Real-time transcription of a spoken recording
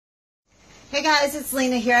Hey guys, it's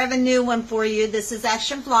Lena here. I have a new one for you. This is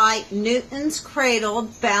Action Flight Newton's Cradle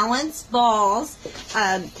Balance Balls.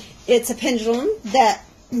 It's a pendulum that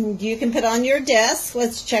you can put on your desk.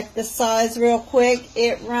 Let's check the size real quick.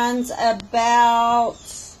 It runs about,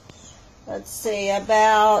 let's see,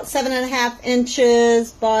 about 7.5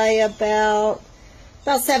 inches by about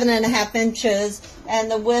 7.5 inches.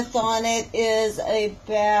 And the width on it is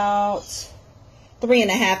about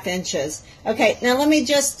 3.5 inches. Okay, now let me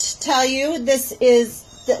just tell you,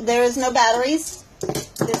 there is no batteries.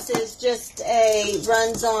 This is just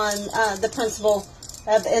runs on the principle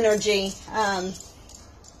of energy.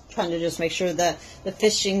 Trying to just make sure the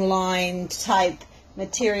fishing line type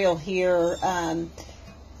material here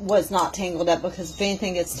was not tangled up, because if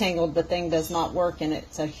anything gets tangled, the thing does not work and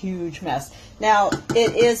it's a huge mess. Now,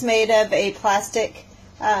 it is made of a plastic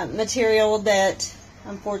material that,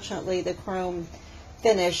 unfortunately, the chrome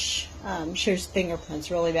finish shows fingerprints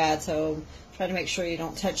really bad, so try to make sure you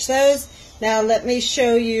don't touch those. Now let me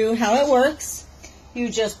show you how it works. You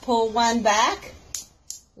just pull one back,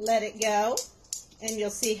 let it go, and you'll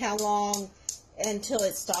see how long until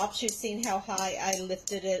it stops. You've seen how high I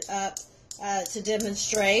lifted it up to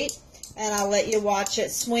demonstrate, and I'll let you watch it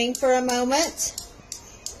swing for a moment,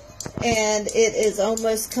 and it is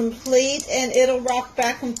almost complete, and it'll rock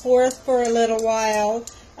back and forth for a little while.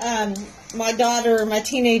 My daughter, my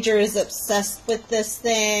teenager, is obsessed with this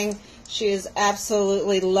thing. She is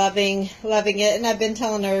absolutely loving it, and I've been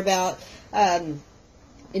telling her about,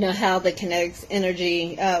 how the kinetic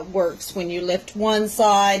energy works when you lift one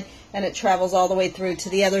side and it travels all the way through to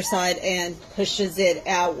the other side and pushes it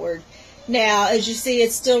outward. Now, as you see,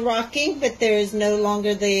 it's still rocking, but there is no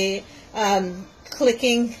longer the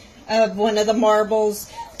clicking of one of the marbles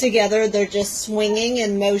together. They're just swinging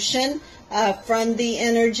in motion from the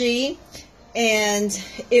energy, and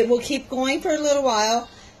it will keep going for a little while.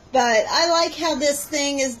 But I like how this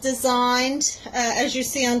thing is designed. As you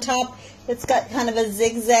see on top, it's got kind of a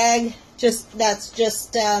zigzag. That's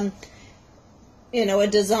just a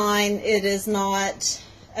design. It does not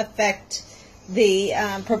affect the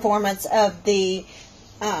performance of the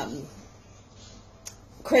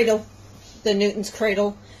cradle, the Newton's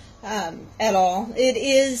Cradle, at all. It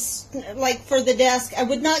is like for the desk. I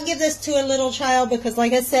would not give this to a little child, because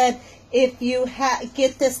like I said, if you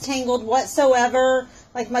get this tangled whatsoever,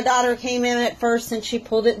 like my daughter came in at first and she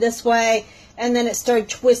pulled it this way, and then it started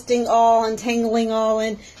twisting all and tangling all,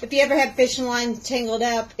 and if you ever have fishing line tangled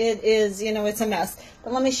up, it is, it's a mess.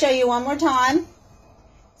 But let me show you one more time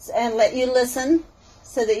and let you listen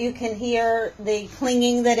so that you can hear the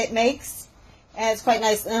clinging that it makes. And it's quite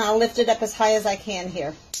nice, and I'll lift it up as high as I can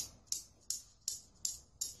here.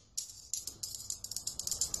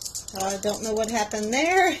 I don't know what happened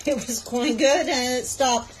there. It was going good and it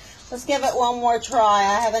stopped. Let's give it one more try.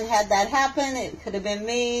 I haven't had that happen. It could have been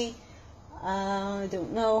me. I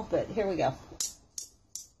don't know, but here we go.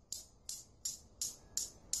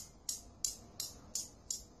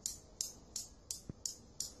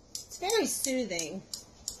 It's very soothing,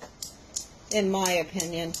 in my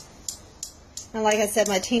opinion. And like I said,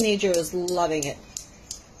 my teenager is loving it.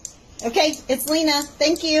 Okay, it's Lena.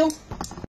 Thank you.